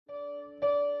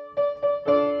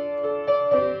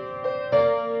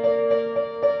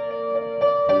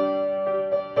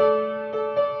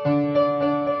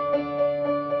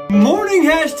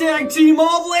morning, hashtag Team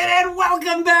Oneblade, and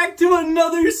welcome back to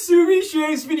another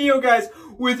SUBIE-SHAVE video, guys,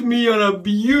 with me on a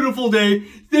beautiful day.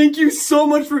 Thank you so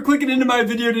much for clicking into my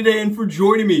video today and for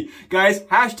joining me. Guys,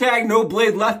 hashtag no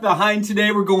blade left behind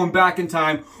today. We're going back in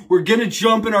time. We're gonna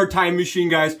jump in our time machine,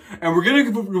 guys, and we're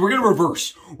gonna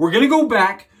reverse. We're gonna go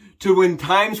back to when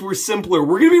times were simpler.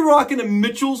 We're gonna be rocking a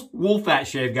Mitchell's Wool Fat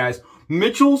shave, guys.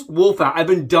 Mitchell's Wool Fat. I've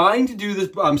been dying to do this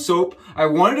soap. I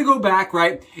wanted to go back,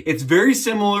 right? It's very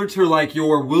similar to like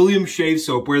your William Shave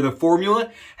soap where the formula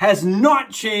has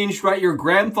not changed, right? Your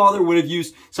grandfather would have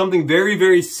used something very,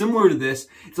 very similar to this.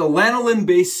 It's a lanolin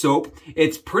based soap.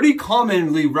 It's pretty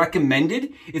commonly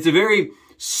recommended. It's a very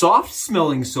soft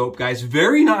smelling soap, guys.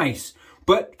 Very nice.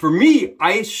 But for me,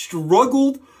 I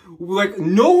struggled like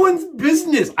no one's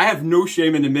business. I have no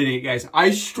shame in admitting it, guys.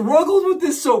 I struggled with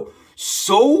this soap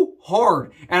so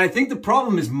hard. And I think the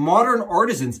problem is modern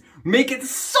artisans make it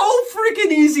so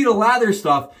freaking easy to lather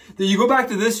stuff that you go back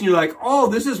to this and you're like, oh,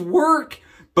 this is work.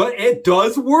 But it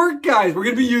does work, guys. We're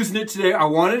going to be using it today. I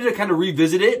wanted to kind of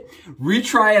revisit it,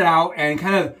 retry it out, and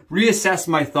kind of reassess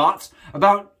my thoughts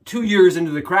about 2 years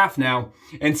into the craft now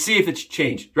and see if it's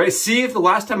changed, right? See if the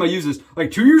last time I used this,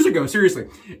 like 2 years ago, seriously,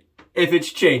 if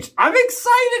it's changed. I'm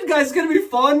excited, guys. It's going to be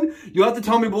fun. You'll have to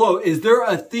tell me below. Is there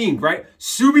a theme, right?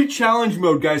 SUBIE challenge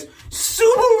mode, guys.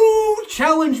 Scoobaloo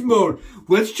challenge mode.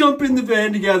 Let's jump in the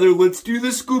van together. Let's do the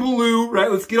Scoobaloo,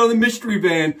 right? Let's get on the mystery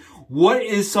van. What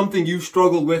is something you've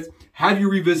struggled with? Have you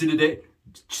revisited it?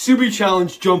 SUBIE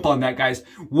challenge, jump on that, guys.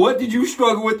 What did you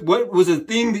struggle with? What was a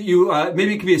thing that you,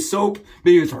 maybe it could be a soap,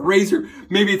 maybe it's a razor,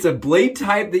 maybe it's a blade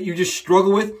type that you just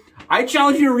struggle with. I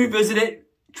challenge you to revisit it.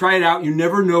 Try it out. You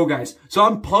never know, guys. So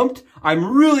I'm pumped.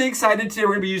 I'm really excited today.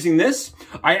 We're going to be using this.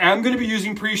 I am going to be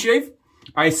using pre-shave.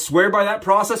 I swear by that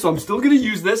process. So I'm still going to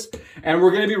use this. And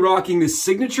we're going to be rocking the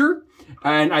signature.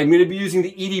 And I'm going to be using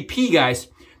the EDP, guys.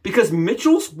 Because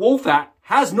Mitchell's Wool Fat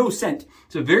has no scent.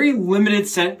 It's a very limited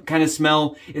scent kind of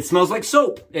smell. It smells like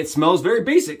soap. It smells very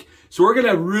basic. So we're going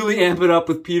to really amp it up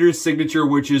with Peter's signature,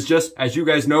 which is just, as you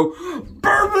guys know,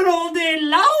 bourbon all day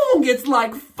long. It's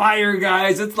like fire,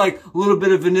 guys. It's like a little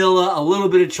bit of vanilla, a little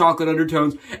bit of chocolate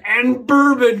undertones, and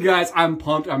bourbon, guys. I'm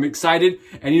pumped. I'm excited.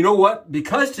 And you know what?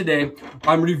 Because today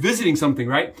I'm revisiting something,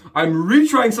 right? I'm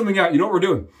retrying something out. You know what we're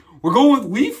doing? We're going with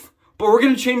leaf, but we're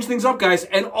going to change things up, guys,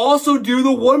 and also do the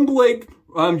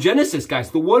Oneblade Genesis,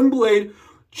 guys. The Oneblade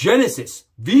Genesis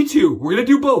V2. We're going to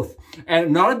do both.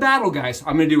 And not a battle, guys.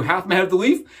 I'm going to do half my head with the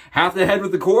leaf, half the head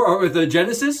with the core, or with the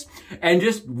Genesis, and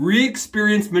just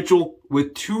re-experience Mitchell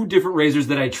with two different razors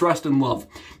that I trust and love.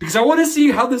 Because I want to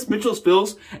see how this Mitchell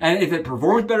feels, and if it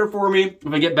performs better for me,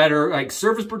 if I get better, like,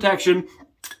 surface protection.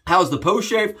 How's the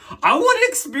post-shave? I want to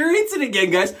experience it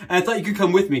again, guys, and I thought you could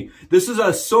come with me. This is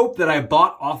a soap that I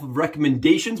bought off of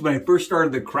recommendations when I first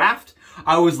started the craft.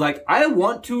 I was like, I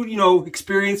want to, you know,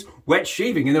 experience wet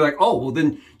shaving. And they're like, oh, well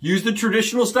then use the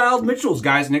traditional style Mitchell's,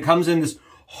 guys. And it comes in this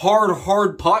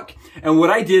hard puck. And what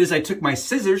I did is I took my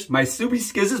scissors, my SUBIE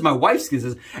skizzes, my wife's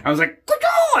skizzes, and I was like,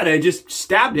 and I just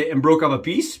stabbed it and broke up a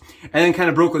piece. And then kind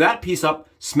of broke that piece up,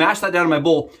 smashed that down in my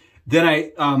bowl. Then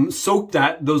I soaked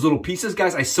those little pieces,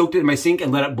 guys. I soaked it in my sink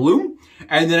and let it bloom.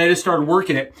 And then I just started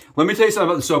working it. Let me tell you something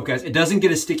about the soap, guys. It doesn't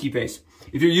get a sticky face.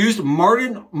 If you're used to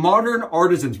modern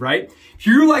artisans, right? If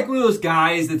you're like one of those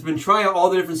guys that's been trying all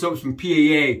the different soaps from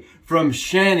PAA, from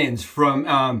Shannon's, from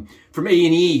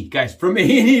A&E, guys, from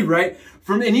A&E, right?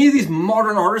 From any of these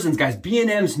modern artisans, guys,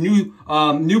 B&M's new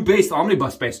base, the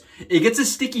omnibus base, it gets a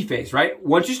sticky face, right?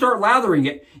 Once you start lathering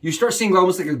it, you start seeing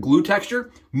almost like a glue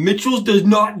texture. Mitchell's does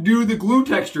not do the glue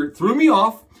texture. It threw me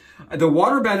off. The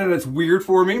water bed on it's weird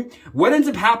for me. What ends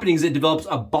up happening is it develops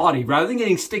a body. Rather than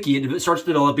getting sticky, it starts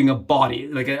developing a body,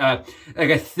 like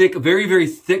a thick, very, very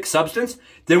thick substance.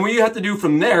 Then what you have to do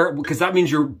from there, because that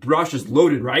means your brush is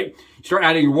loaded, right? You start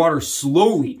adding your water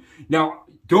slowly. Now,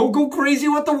 don't go crazy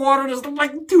with the water. Just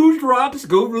like 2 drops.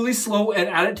 Go really slow and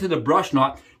add it to the brush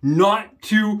knot, not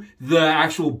to the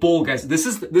actual bowl, guys. This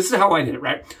is how I did it,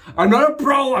 right? I'm not a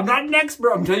pro. I'm not an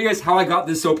expert. I'm telling you guys how I got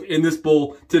this soap in this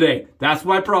bowl today. That's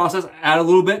my process. Add a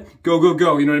little bit. Go, go,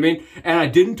 go. You know what I mean? And I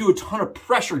didn't do a ton of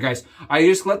pressure, guys. I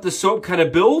just let the soap kind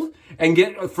of build and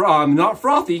get not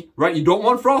frothy, right? You don't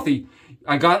want frothy.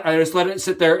 I just let it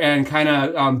sit there and kind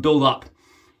of build up.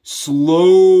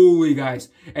 Slowly, guys.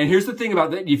 And here's the thing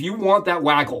about that. If you want that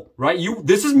waggle, right?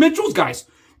 This is Mitchell's, guys.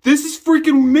 This is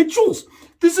freaking Mitchell's.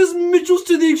 This is Mitchell's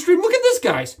to the extreme. Look at this,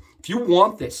 guys. If you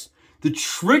want this, the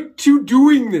trick to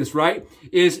doing this, right,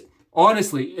 is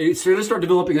honestly, it's going to start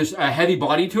developing a heavy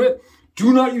body to it.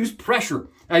 Do not use pressure.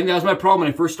 I think that was my problem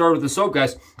when I first started with the soap,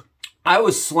 guys. I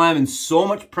was slamming so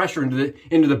much pressure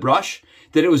into the brush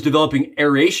that it was developing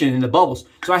aeration in the bubbles.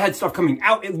 So I had stuff coming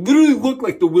out. It literally looked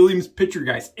like the Williams pitcher,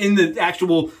 guys, in the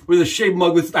actual, where the shave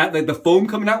mug with that, like the foam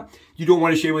coming out. You don't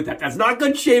want to shave with that. That's not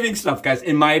good shaving stuff, guys,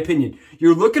 in my opinion.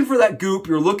 You're looking for that goop,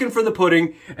 you're looking for the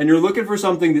pudding, and you're looking for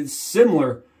something that's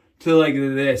similar to like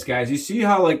this, guys. You see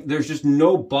how like there's just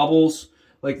no bubbles?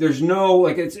 Like there's no,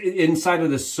 like it's inside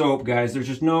of the soap, guys. There's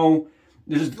just no,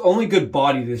 there's only good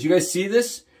body to this. You guys see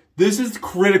this? This is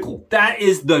critical. That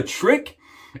is the trick.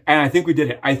 And I think we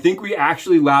did it. I think we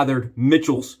actually lathered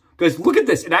Mitchell's. Guys, look at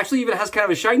this. It actually even has kind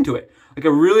of a shine to it. Like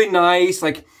a really nice,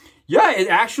 like, yeah, it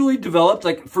actually developed,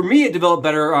 like, for me, it developed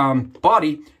better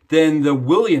body than the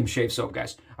Williams shave soap,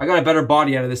 guys. I got a better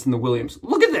body out of this than the Williams.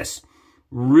 Look at this.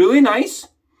 Really nice.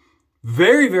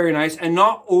 Very, very nice. And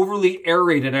not overly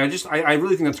aerated. And I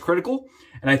really think that's critical.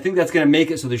 And I think that's going to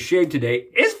make it so the shave today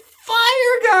is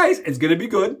fire, guys. It's going to be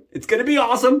good. It's going to be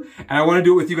awesome. And I want to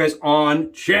do it with you guys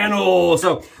on channel.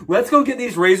 So let's go get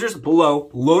these razors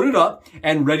below, loaded up,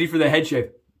 and ready for the head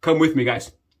shave. Come with me,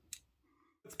 guys.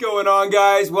 What's going on,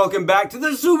 guys? Welcome back to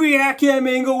the SUBIE-SHAVE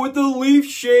angle with the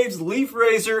Leafshave's Leaf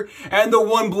Razor and the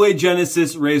Oneblade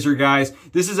Genesis razor, guys.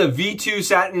 This is a V2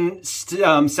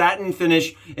 satin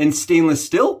finish in stainless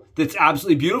steel that's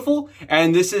absolutely beautiful.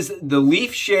 And this is the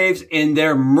Leafshaves in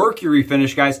their mercury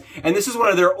finish, guys. And this is one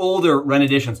of their older Ren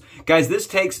editions. Guys, this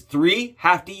takes 3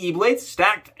 half DE blades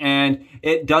stacked, and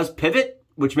it does pivot,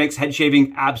 which makes head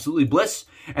shaving absolutely bliss.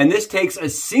 And this takes a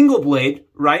single blade,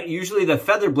 right? Usually the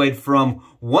feather blade from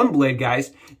Oneblade, guys,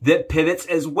 that pivots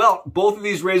as well. Both of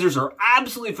these razors are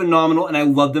absolutely phenomenal, and I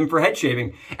love them for head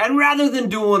shaving. And rather than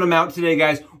dueling them out today,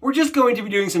 guys, we're just going to be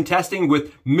doing some testing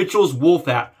with Mitchell's Wool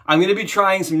Fat. I'm going to be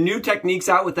trying some new techniques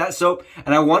out with that soap,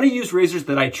 and I want to use razors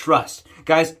that I trust.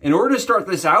 Guys, in order to start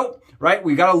this out, right,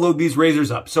 we got to load these razors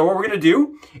up. So what we're going to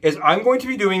do is I'm going to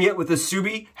be doing it with a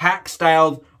SUBIE hack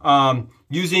styled,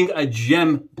 using a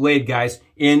gem blade, guys,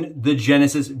 in the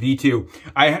Genesis V2.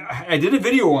 I did a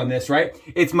video on this, right?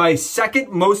 It's my second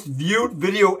most viewed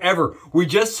video ever. We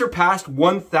just surpassed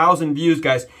 1,000 views,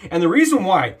 guys. And the reason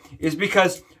why is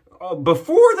because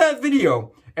before that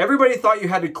video, everybody thought you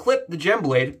had to clip the gem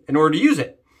blade in order to use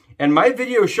it. And my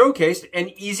video showcased an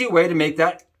easy way to make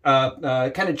that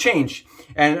kind of change,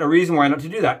 and a reason why not to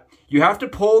do that. You have to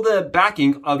pull the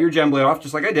backing of your gem blade off,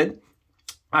 just like I did.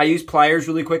 I use pliers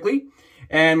really quickly,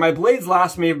 and my blades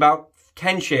last me about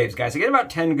 10 shaves, guys. I get about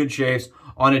 10 good shaves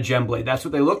on a gem blade. That's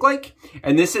what they look like.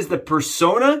 And this is the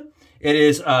Persona. It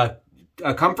is a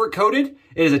comfort coated.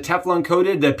 It is a Teflon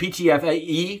coated, the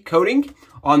PTFE coating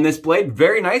on this blade.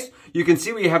 Very nice. You can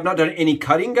see we have not done any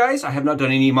cutting, guys. I have not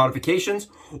done any modifications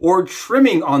or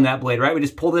trimming on that blade, right? We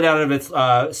just pulled it out of its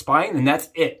spine, and that's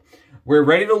it. We're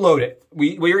ready to load it.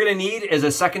 What you're going to need is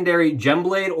a secondary gem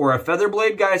blade or a feather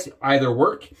blade, guys. Either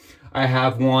work. I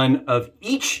have one of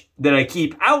each that I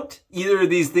keep out. Either of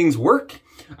these things work.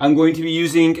 I'm going to be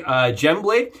using a gem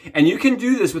blade, and you can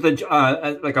do this with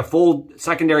like a full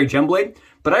secondary gem blade,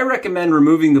 but I recommend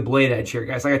removing the blade edge here,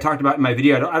 guys. Like I talked about in my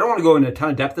video, I don't want to go into a ton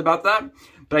of depth about that,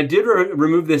 but I did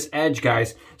remove this edge,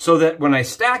 guys, so that when I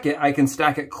stack it, I can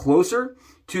stack it closer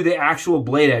to the actual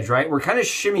blade edge, right? We're kind of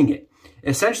shimming it.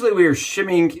 Essentially, we are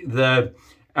shimming the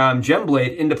gem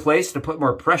blade into place to put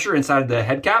more pressure inside of the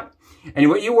head cap. And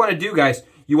what you want to do, guys,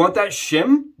 you want that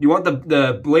shim, you want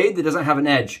the blade that doesn't have an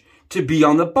edge to be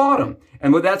on the bottom.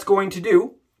 And what that's going to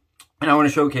do, and I want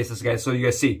to showcase this, guys, so you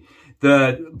guys see,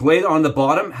 the blade on the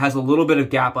bottom has a little bit of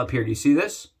gap up here. Do you see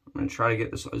this? I'm going to try to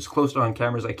get this as close on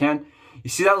camera as I can. You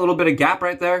see that little bit of gap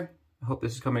right there? I hope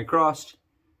this is coming across.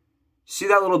 See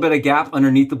that little bit of gap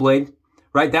underneath the blade?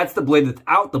 Right? That's the blade that's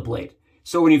out the blade.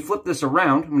 So when you flip this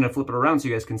around, I'm going to flip it around so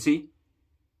you guys can see.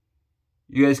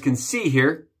 You guys can see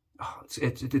here. Oh, it's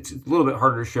a little bit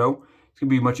harder to show. It's going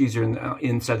to be much easier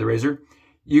inside the razor.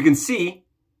 You can see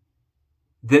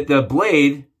that the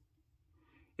blade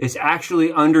is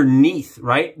actually underneath,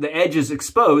 right? The edge is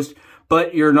exposed,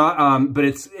 but you're not, but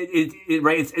it's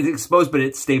exposed, but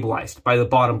it's stabilized by the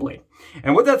bottom blade.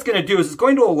 And what that's going to do is it's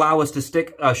going to allow us to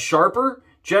stick a sharper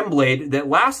gem blade that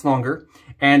lasts longer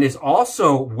and is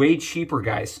also way cheaper,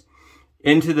 guys,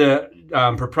 into the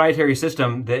proprietary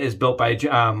system that is built by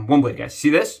Oneblade, guys.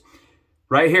 See this?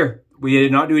 Right here. We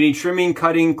did not do any trimming,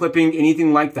 cutting, clipping,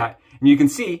 anything like that. And you can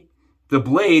see the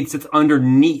blade sits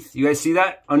underneath. You guys see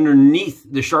that? Underneath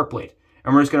the sharp blade.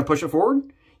 And we're just going to push it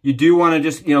forward. You do want to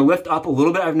just, you know, lift up a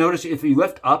little bit. I've noticed if you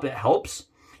lift up, it helps.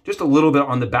 Just a little bit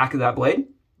on the back of that blade.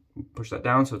 Push that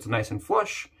down so it's nice and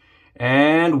flush.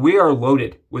 And we are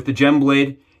loaded with the gem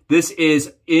blade. This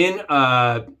is in,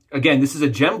 again, this is a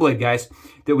gem blade, guys,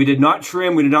 that we did not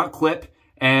trim, we did not clip,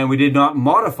 and we did not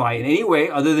modify in any way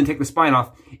other than take the spine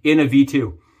off in a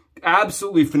V2.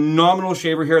 Absolutely phenomenal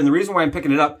shaver here. And the reason why I'm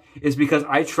picking it up is because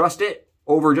I trust it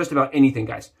over just about anything,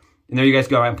 guys. And there you guys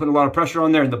go. I'm putting a lot of pressure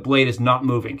on there and the blade is not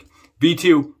moving.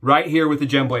 V2 right here with the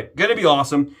gem blade. Gonna be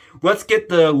awesome. Let's get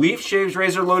the Leafshave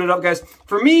razor loaded up, guys.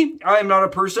 For me, I am not a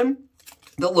person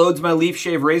that loads my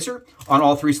Leafshave razor on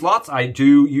all 3 slots. I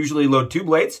do usually load 2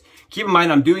 blades. Keep in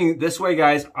mind, I'm doing it this way,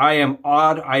 guys. I am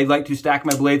odd. I like to stack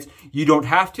my blades. You don't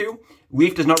have to.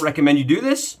 Leaf does not recommend you do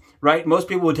this, right? Most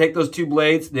people would take those 2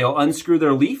 blades. They'll unscrew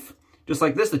their leaf, just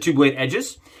like this, the 2 blade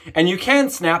edges. And you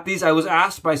can snap these. I was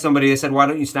asked by somebody, they said, why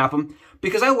don't you snap them?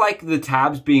 Because I like the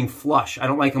tabs being flush. I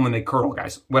don't like them when they curl,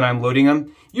 guys, when I'm loading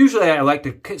them. Usually I like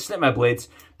to snip my blades.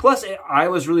 Plus, I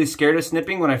was really scared of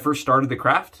snipping when I first started the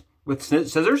craft with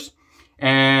scissors.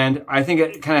 And I think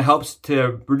it kind of helps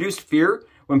to reduce fear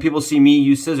when people see me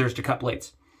use scissors to cut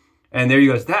blades. And there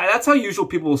you go. That's how usual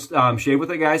people shave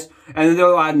with it, guys. And then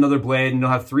they'll add another blade and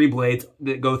they'll have 3 blades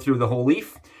that go through the whole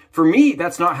leaf. For me,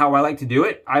 that's not how I like to do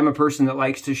it. I'm a person that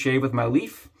likes to shave with my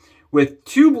leaf with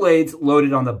 2 blades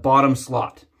loaded on the bottom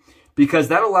slot, because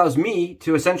that allows me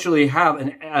to essentially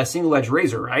have a single edge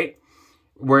razor, right?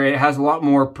 Where it has a lot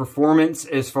more performance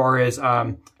as far as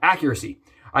accuracy.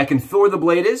 I can feel where the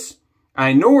blade is,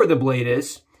 I know where the blade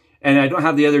is, and I don't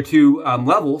have the other 2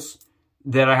 levels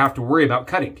that I have to worry about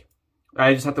cutting.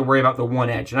 I just have to worry about the 1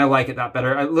 edge, and I like it that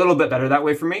better, a little bit better that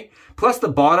way for me. Plus the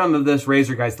bottom of this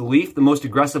razor, guys, the leaf, the most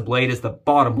aggressive blade is the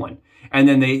bottom one. And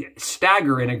then they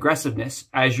stagger in aggressiveness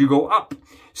as you go up.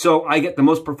 So I get the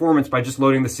most performance by just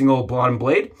loading the single bottom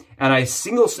blade. And I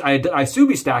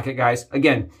SUBIE stack it, guys,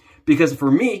 again, because for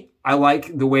me, I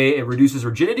like the way it reduces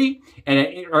rigidity, and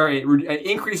it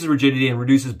increases rigidity and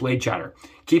reduces blade chatter.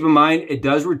 Keep in mind, it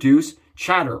does reduce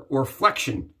chatter or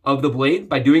flexion of the blade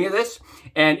by doing this.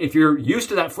 And if you're used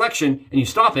to that flexion and you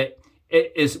stop it,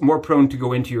 it is more prone to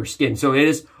go into your skin. So it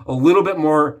is a little bit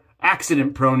more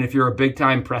accident prone if you're a big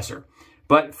time presser.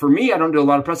 But for me, I don't do a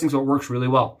lot of pressing, so it works really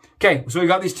well. Okay, so we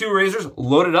got these 2 razors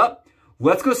loaded up.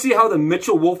 Let's go see how the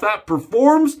Mitchell Wolfat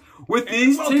performs with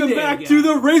these today. Welcome back to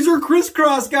the Razor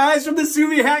Crisscross, guys, from the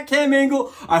SUBIE hat cam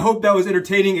angle. I hope that was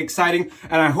entertaining, exciting,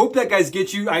 and I hope that, guys,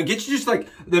 get you just like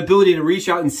the ability to reach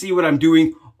out and see what I'm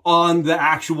doing on the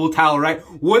actual towel, right?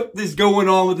 What is going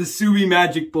on with the SUBIE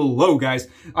magic below, guys?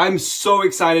 I'm so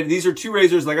excited. These are 2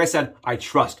 razors, like I said, I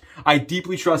trust. I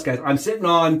deeply trust, guys. I'm sitting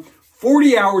on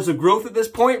 40 hours of growth at this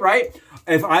point, right?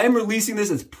 If I am releasing this,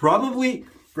 it's probably,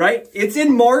 right? It's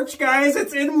in March, guys.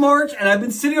 It's in March, and I've been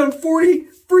sitting on 40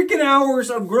 freaking hours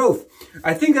of growth.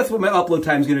 I think that's what my upload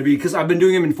time is going to be, because I've been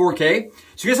doing them in 4K.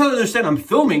 So you guys have to understand, I'm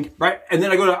filming, right? And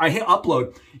then I hit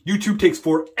upload. YouTube takes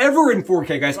forever in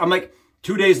 4K, guys. I'm like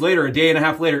 2 days later, a day and a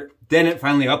half later, then it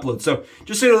finally uploads. So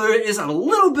just so you know, there is a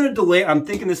little bit of delay. I'm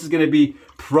thinking this is going to be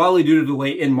probably due to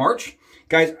delay in March.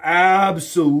 Guys,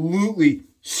 absolutely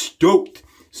stoked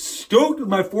with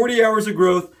my 40 hours of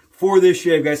growth for this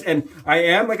shave, guys. And I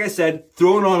am, like I said,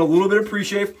 throwing on a little bit of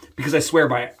pre-shave because I swear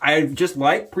by it. I just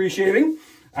like pre-shaving.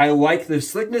 I like the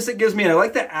slickness it gives me, and I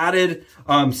like the added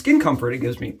skin comfort it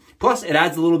gives me. Plus, it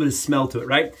adds a little bit of smell to it,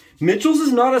 right? Mitchell's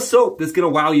is not a soap that's going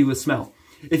to wow you with smell.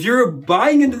 If you're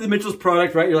buying into the Mitchell's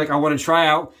product, right, you're like, I want to try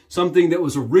out something that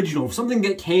was original, something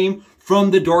that came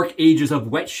from the dark ages of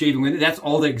wet shaving, when that's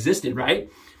all that existed, right?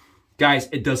 Guys,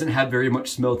 it doesn't have very much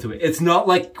smell to it. It's not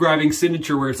like grabbing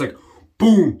Signature where it's like,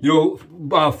 boom, you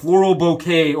know, floral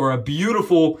bouquet or a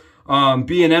beautiful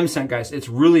B&M scent, guys. It's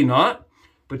really not.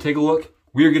 But take a look.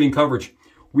 We are getting coverage.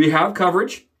 We have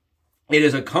coverage. It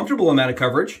is a comfortable amount of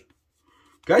coverage.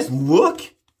 Guys,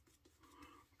 look.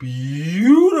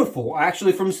 Beautiful.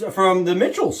 Actually, from the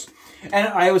Mitchells. And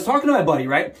I was talking to my buddy,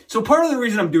 right? So part of the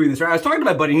reason I'm doing this, right? I was talking to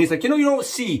my buddy, and he's like, you know, you don't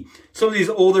see some of these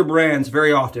older brands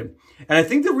very often. And I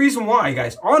think the reason why,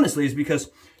 guys, honestly, is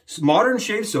because modern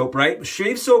shave soap, right?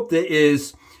 Shave soap that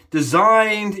is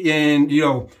designed in, you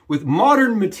know, with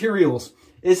modern materials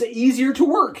is easier to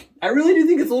work. I really do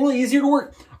think it's a little easier to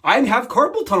work. I have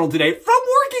carpal tunnel today from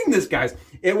working this, guys.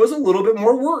 It was a little bit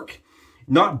more work.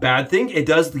 Not bad thing. It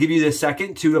does give you the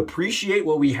second to appreciate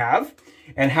what we have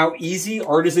and how easy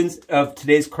artisans of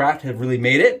today's craft have really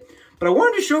made it. But I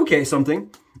wanted to showcase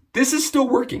something. This is still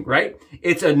working, right?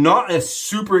 It's not a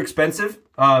super expensive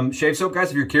shave soap,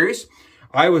 guys, if you're curious.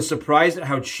 I was surprised at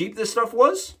how cheap this stuff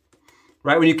was,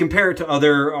 right? When you compare it to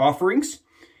other offerings.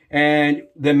 And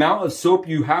the amount of soap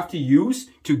you have to use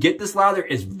to get this lather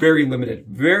is very limited.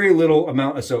 Very little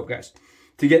amount of soap, guys,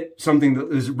 to get something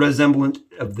that is resemblant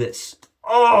of this.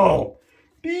 Oh,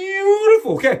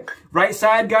 beautiful. Okay, right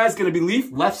side, guys, gonna be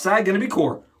leaf. Left side, gonna be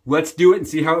core. Let's do it and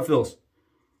see how it feels.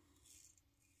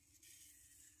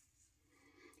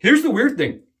 Here's the weird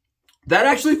thing. That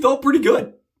actually felt pretty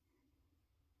good.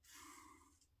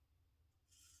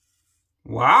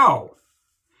 Wow.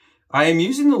 I am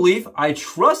using the Leaf. I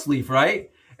trust Leaf,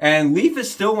 right? And Leaf is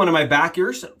still one of my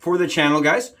backers for the channel,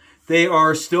 guys. They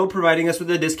are still providing us with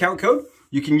a discount code.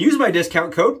 You can use my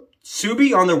discount code,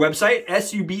 SUBIE, on their website,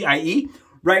 S-U-B-I-E,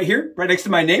 right here, right next to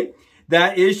my name.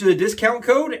 That is the discount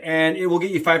code, and it will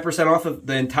get you 5% off of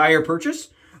the entire purchase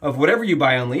of whatever you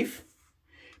buy on Leaf.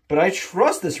 But I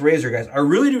trust this razor, guys. I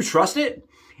really do trust it,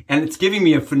 and it's giving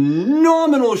me a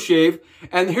phenomenal shave.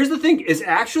 And here's the thing, it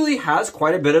actually has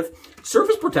quite a bit of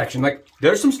surface protection. Like,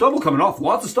 there's some stubble coming off,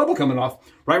 lots of stubble coming off,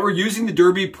 right? We're using the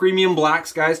Derby Premium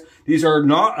Blacks, guys. These are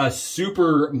not a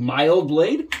super mild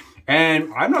blade,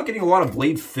 and I'm not getting a lot of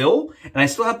blade fill, and I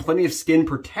still have plenty of skin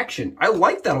protection. I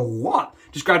like that a lot.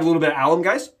 Just grabbed a little bit of alum,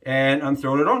 guys, and I'm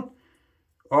throwing it on.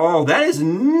 Oh, that is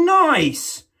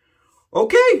nice.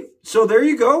 Okay, so there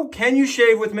you go. Can you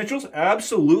shave with Mitchell's?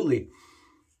 Absolutely.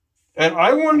 And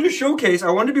I wanted to showcase,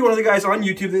 I wanted to be one of the guys on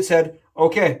YouTube that said,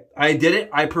 okay, I did it.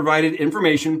 I provided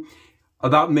information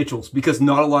about Mitchell's, because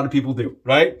not a lot of people do,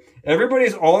 right?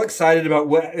 Everybody's all excited about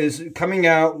what is coming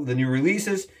out, the new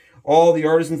releases, all the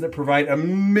artisans that provide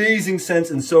amazing scents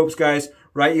and soaps, guys,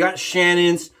 right? You got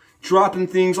Shannon's dropping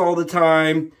things all the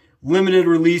time, limited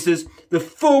releases. The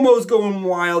FOMO's going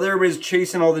wild. Everybody's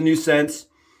chasing all the new scents.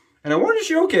 And I wanted to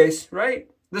showcase, right?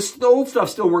 The old stuff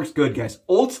still works good, guys.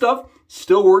 Old stuff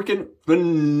still working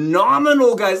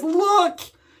phenomenal, guys. Look,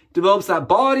 develops that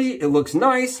body. It looks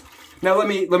nice. Now let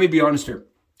me be honest here.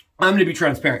 I'm gonna be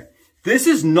transparent. This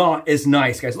is not as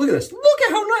nice, guys. Look at this. Look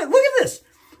at how nice. Look at this.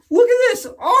 Look at this.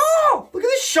 Oh, look at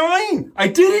this shine. I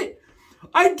did it.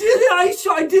 I did it.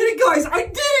 I did it, guys. I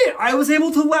did it. I was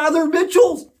able to lather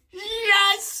Mitchell's.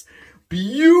 Yes.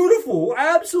 Beautiful.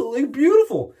 Absolutely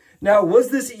beautiful. Now, was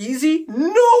this easy? No,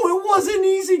 it wasn't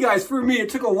easy, guys. For me, it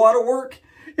took a lot of work.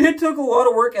 It took a lot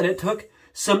of work, and it took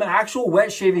some actual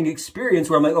wet shaving experience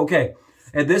where I'm like, okay,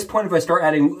 at this point, if I start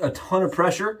adding a ton of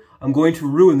pressure, I'm going to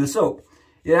ruin the soap.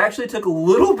 It actually took a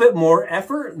little bit more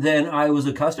effort than I was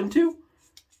accustomed to.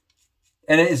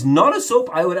 And it is not a soap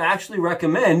I would actually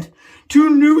recommend to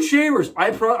new shavers. I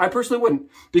personally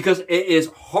wouldn't, because it is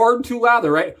hard to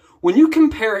lather, right? When you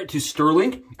compare it to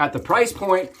Sterling at the price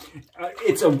point,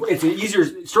 it's an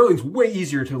easier, Sterling's way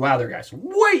easier to lather, guys.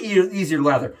 Way easier to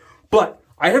lather. But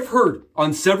I have heard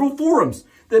on several forums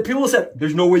that people have said,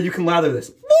 there's no way you can lather this.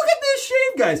 Look at this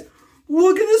shave, guys.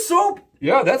 Look at this soap.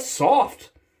 Yeah, that's soft.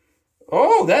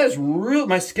 Oh, that is real.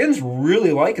 My skin's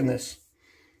really liking this.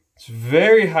 It's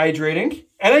very hydrating.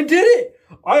 And I did it.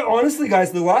 I honestly,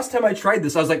 guys, the last time I tried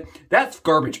this, I was like, that's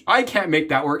garbage. I can't make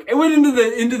that work. It went into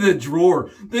the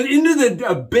drawer, into the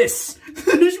abyss,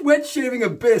 the wet shaving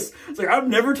abyss. It's like, I'm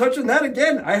never touching that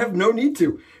again. I have no need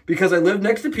to, because I live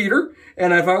next to Peter,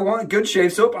 and if I want good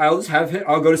shave soap, I'll just have him,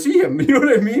 I'll go to see him. You know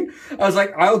what I mean? I was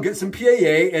like, I'll get some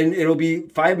PAA, and it'll be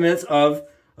 5 minutes of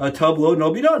a tub load, and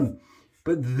I'll be done.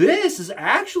 But this is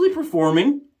actually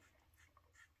performing,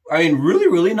 I mean, really,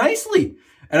 really nicely.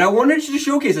 And I wanted to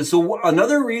showcase it. So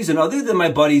another reason, other than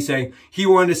my buddy saying he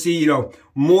wanted to see, you know,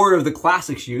 more of the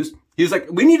classics used, he was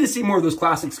like, we need to see more of those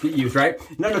classics get used, right?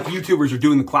 Not enough YouTubers are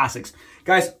doing the classics.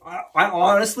 Guys, I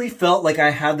honestly felt like I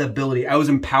had the ability. I was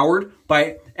empowered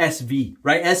by SV,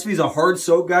 right? SV is a hard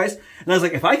soap, guys. And I was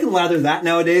like, if I can lather that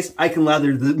nowadays, I can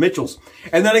lather the Mitchell's.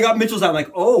 And then I got Mitchell's out. I'm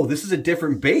like, oh, this is a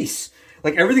different base.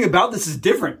 Like, everything about this is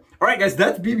different. All right, guys,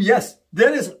 that's BBS.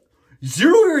 That is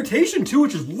zero irritation, too,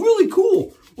 which is really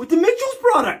cool. With the Mitchell's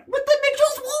product, with the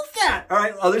Mitchell's Wolf Cat. All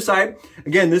right, other side.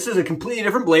 Again, this is a completely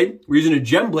different blade. We're using a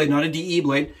gem blade, not a DE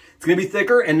blade. It's going to be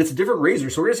thicker, and it's a different razor.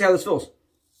 So we're going to see how this feels.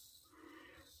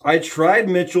 I tried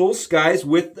Mitchell's, guys,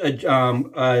 with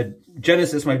a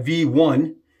Genesis, my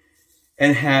V1,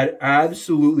 and had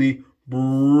absolutely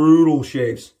brutal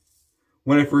shaves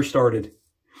when I first started.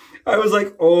 I was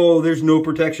like, oh, there's no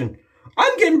protection.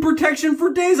 I'm getting protection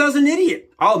for days. I was an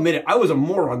idiot. I'll admit it. I was a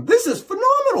moron. This is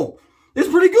phenomenal. It's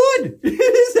pretty good. It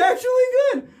is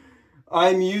actually good.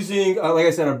 I'm using, like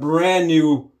I said, a brand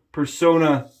new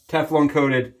Persona Teflon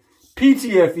coated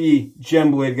PTFE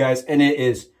gem blade, guys, and it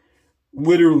is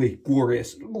literally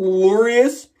glorious.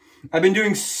 Glorious. I've been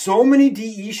doing so many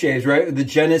DE shaves, right? The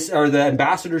Genesis, or the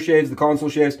Ambassador shaves, the console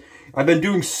shaves. I've been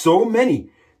doing so many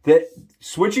that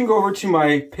switching over to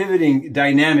my pivoting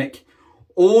dynamic,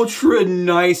 ultra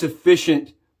nice,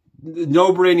 efficient,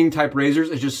 no braining type razors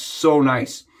is just so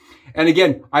nice. And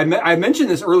again, I mentioned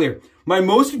this earlier. My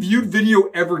most viewed video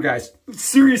ever, guys.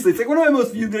 Seriously, it's like one of my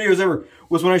most viewed videos ever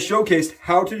was when I showcased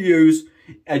how to use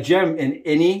a gem in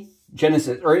any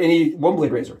Genesis or any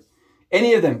Oneblade razor.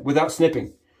 Any of them without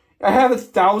snipping. I have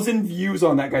 1,000 views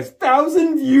on that, guys.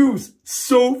 1,000 views.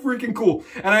 So freaking cool.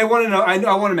 And I want to know,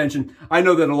 I want to mention, I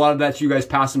know that a lot of that's you guys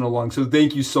passing along, so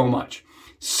thank you so much.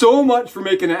 so much for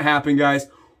making it happen, guys.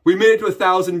 We made it to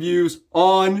 1,000 views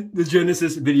on the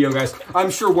Genesis video, guys. I'm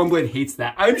sure Oneblade hates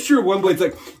that. I'm sure Oneblade's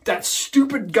like, that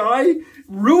stupid guy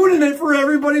ruining it for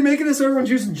everybody, making it so everyone's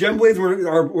using gem blades.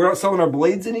 We're not selling our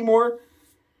blades anymore.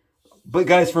 But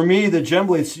guys, for me, the gem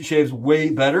blade shave's way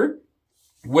better,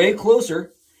 way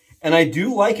closer. And I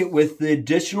do like it with the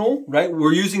additional, right?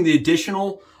 We're using the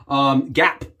additional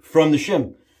gap from the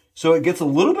shim. So it gets a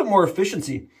little bit more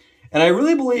efficiency. And I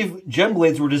really believe gem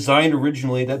blades were designed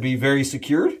originally to be very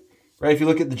secured, right? If you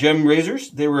look at the gem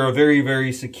razors, they were a very,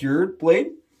 very secured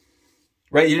blade,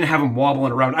 right? You didn't have them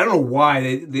wobbling around. I don't know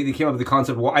why they came up with the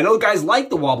concept of, I know guys like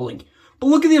the wobbling, but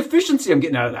look at the efficiency I'm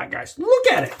getting out of that, guys. Look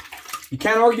at it. You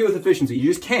can't argue with efficiency.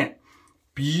 You just can't.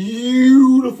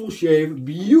 Beautiful shave.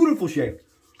 Beautiful shave.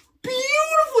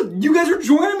 Beautiful. You guys are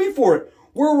joining me for it.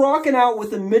 We're rocking out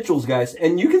with the Mitchells, guys.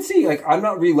 And you can see, like, I'm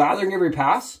not re-lathering every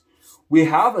pass. We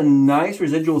have a nice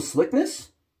residual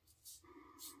slickness.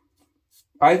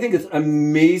 I think it's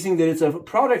amazing that it's a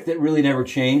product that really never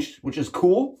changed, which is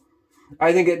cool.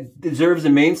 I think it deserves a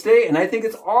mainstay, and I think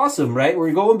it's awesome, right?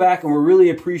 We're going back and we're really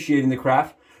appreciating the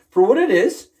craft for what it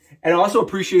is, and also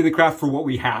appreciating the craft for what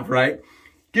we have, right?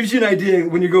 Gives you an idea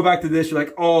when you go back to this, you're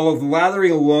like, oh, the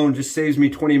lathering alone just saves me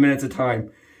 20 minutes of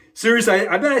time. Seriously,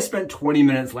 I bet I spent 20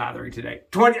 minutes lathering today.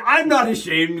 20, I'm not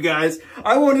ashamed, guys.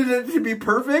 I wanted it to be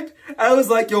perfect. I was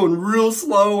like going real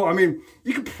slow. I mean,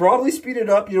 you could probably speed it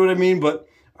up, you know what I mean? But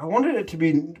I wanted it to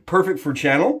be perfect for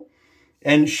channel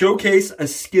and showcase a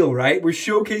skill, right? We're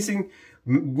showcasing,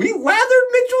 we lathered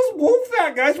Mitchell's wolf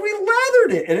fat, guys. We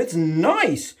lathered it and it's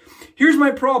nice. Here's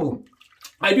my problem.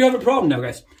 I do have a problem now,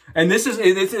 guys. And this is,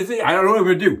 I don't know what I'm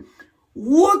gonna do.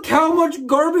 Look how much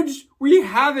garbage we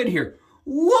have in here.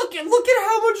 Look at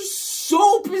how much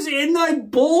soap is in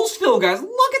that bowl still, guys.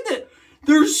 Look at that.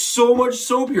 There's so much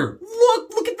soap here.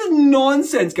 Look at the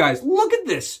nonsense, guys. Look at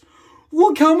this.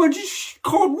 Look how much,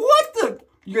 what the?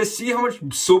 You guys see how much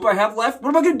soap I have left? What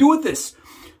am I going to do with this?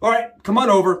 All right, come on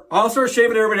over. I'll start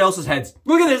shaving everybody else's heads.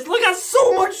 Look at this. Look at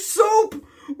so much soap.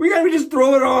 We got to just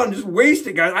throw it on, just waste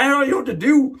it, guys. I don't know what to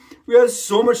do. We have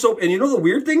so much soap. And you know the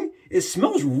weird thing? It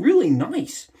smells really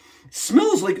nice.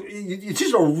 Smells like, it's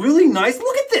just a really nice,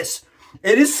 look at this.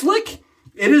 It is slick.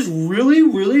 It is really,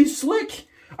 really slick.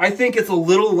 I think it's a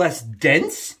little less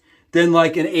dense than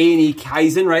like an A&E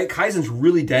Kaizen, right? Kaizen's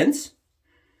really dense.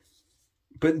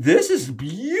 But this is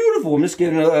beautiful. I'm just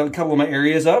getting a couple of my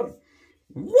areas up.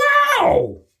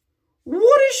 Wow.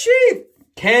 What a shave.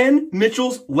 Ken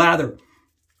Mitchell's Lather.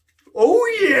 Oh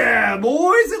yeah,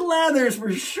 boys and lathers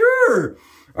for sure.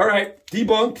 All right,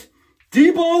 debunked.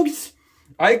 Debunked.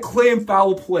 I claim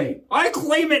foul play. I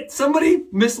claim it. Somebody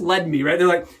misled me, right? They're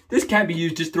like, this can't be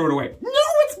used, just throw it away. No,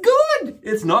 it's good.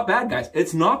 It's not bad, guys.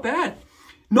 It's not bad.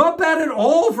 Not bad at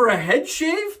all for a head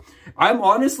shave. I'm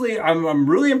honestly, I'm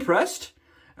really impressed.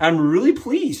 I'm really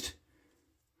pleased.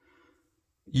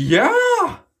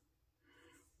 Yeah.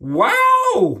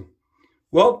 Wow.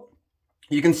 Well,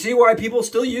 you can see why people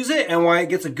still use it and why it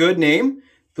gets a good name.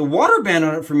 The water band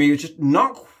on it for me is just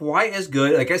not quite as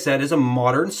good, like I said, as a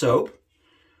modern soap.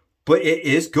 But it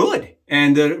is good.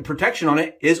 And the protection on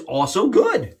it is also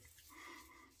good.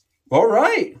 All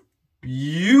right.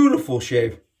 Beautiful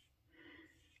shave.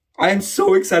 I'm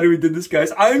so excited we did this,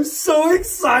 guys. I'm so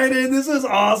excited. This is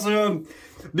awesome.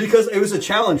 Because it was a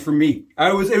challenge for me.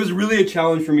 It was really a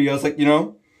challenge for me. I was like, you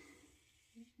know,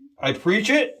 I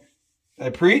preach it. I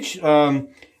preach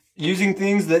using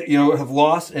things that, you know, have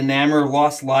lost enamel,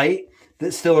 lost light,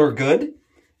 that still are good.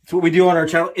 It's what we do on our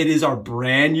channel. It is our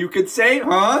brand, you could say,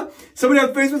 huh? Somebody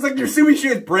on Facebook's like, your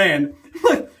SUBIE-SHAVE brand. I'm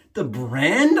like, the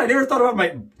brand? I never thought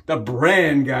about the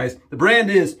brand, guys. The brand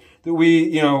is that we,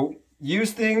 you know,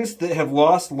 use things that have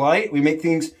lost light. We make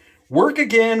things work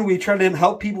again. We try to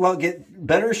help people out get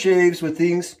better shaves with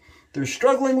things they're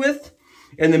struggling with.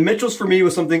 And the Mitchells for me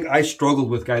was something I struggled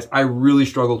with, guys. I really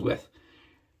struggled with.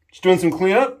 Just doing some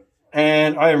cleanup.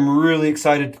 And I am really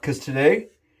excited because today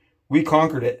we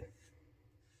conquered it.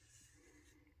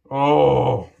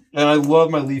 Oh, and I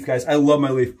love my leaf, guys. I love my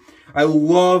leaf. I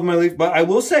love my leaf. But I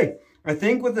will say, I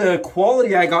think with the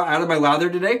quality I got out of my lather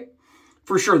today,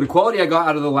 for sure, the quality I got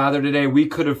out of the lather today, we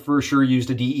could have for sure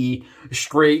used a DE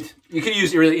straight. You could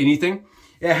use really anything.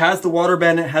 It has the water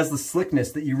band. It has the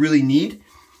slickness that you really need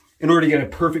in order to get a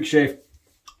perfect shave.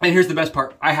 And here's the best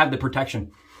part. I have the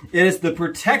protection. And it's the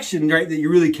protection, right, that you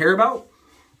really care about.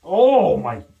 Oh,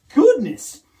 my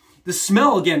goodness. The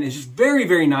smell, again, is just very,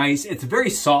 very nice. It's a very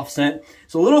soft scent.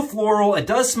 It's a little floral. It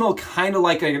does smell kind of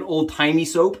like an old-timey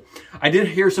soap. I did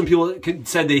hear some people that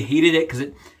said they hated it because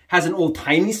it has an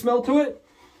old-timey smell to it.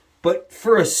 But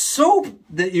for a soap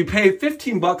that you pay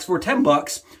 15 bucks for, 10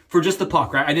 bucks, for just the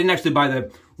puck, right? I didn't actually buy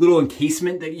the little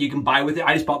encasement that you can buy with it.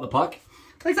 I just bought the puck.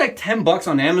 It's like 10 bucks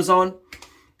on Amazon.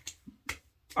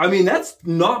 I mean, that's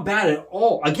not bad at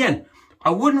all. Again, I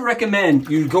wouldn't recommend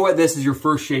you go at this as your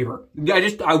first shaver.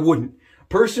 I wouldn't.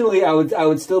 Personally, I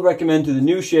would still recommend to the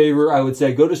new shaver, I would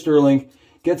say go to Sterling,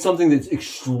 get something that's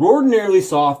extraordinarily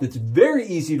soft, that's very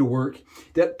easy to work,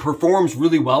 that performs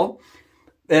really well,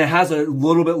 and it has a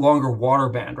little bit longer water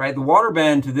band, right? The water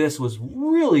band to this was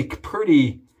really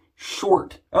pretty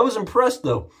short. I was impressed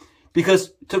though, because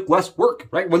it took less work,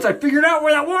 right? Once I figured out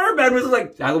where that water band was,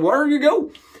 like, out of the water you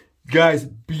go. Guys,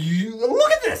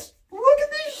 look at this. Look at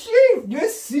this shave. You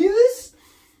guys see this?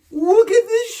 Look at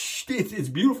this. It's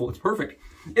beautiful. It's perfect.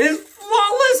 It is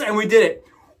flawless. And we did it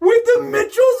with the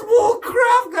Mitchell's Wool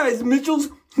Craft, guys. Mitchell's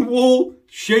Wool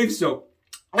Shave Soap.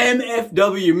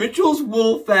 MFW. Mitchell's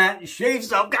Wool Fat Shave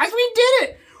Soap. Guys, we did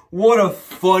it. What a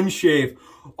fun shave.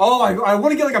 Oh, I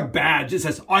want to get like a badge. It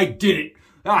says, I did it.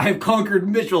 I have conquered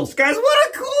Mitchell's. Guys, what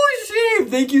a cool shave.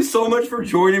 Thank you so much for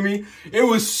joining me. It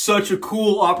was such a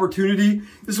cool opportunity.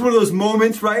 This is one of those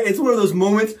moments, right? It's one of those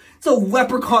moments. It's a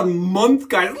Leprechaun month,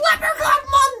 guys.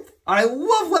 Leprechaun month. I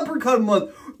love Leprechaun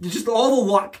month. Just all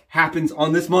the luck happens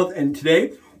on this month. And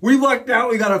today, we lucked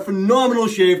out. We got a phenomenal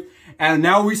shave. And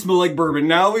now we smell like bourbon.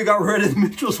 Now we got rid of the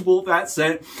Mitchell's Wool Fat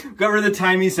scent. Got rid of the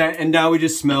Timey scent. And now we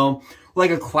just smell like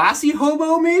a classy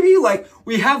hobo, maybe? Like,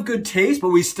 we have good taste, but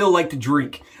we still like to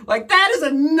drink. Like, that is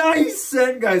a nice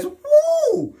scent, guys.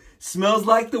 Woo! Smells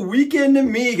like the weekend to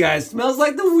me, guys. Smells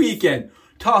like the weekend.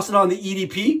 Toss it on the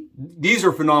EDP. These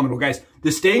are phenomenal, guys.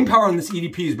 The staying power on this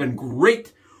EDP has been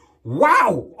great.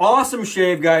 Wow! Awesome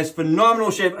shave, guys.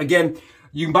 Phenomenal shave. Again,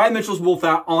 you can buy Mitchell's Wool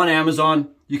Fat on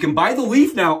Amazon. You can buy the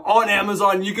Leaf now on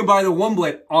Amazon. You can buy the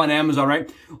Oneblade on Amazon, right?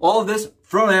 All of this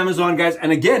from Amazon, guys.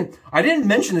 And again, I didn't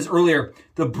mention this earlier.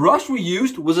 The brush we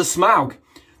used was a Smaug.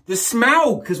 The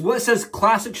Smaug, because what says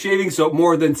classic shaving soap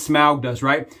more than Smaug does,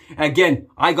 right? And again,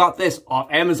 I got this off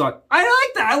Amazon. I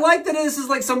like that. I like that this is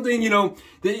like something, you know,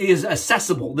 that is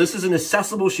accessible. This is an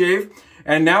accessible shave.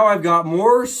 And now I've got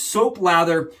more soap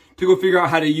lather to go figure out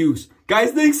how to use.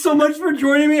 Guys, thanks so much for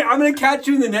joining me. I'm going to catch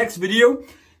you in the next video.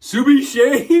 SUBIE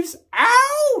Shaves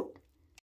out!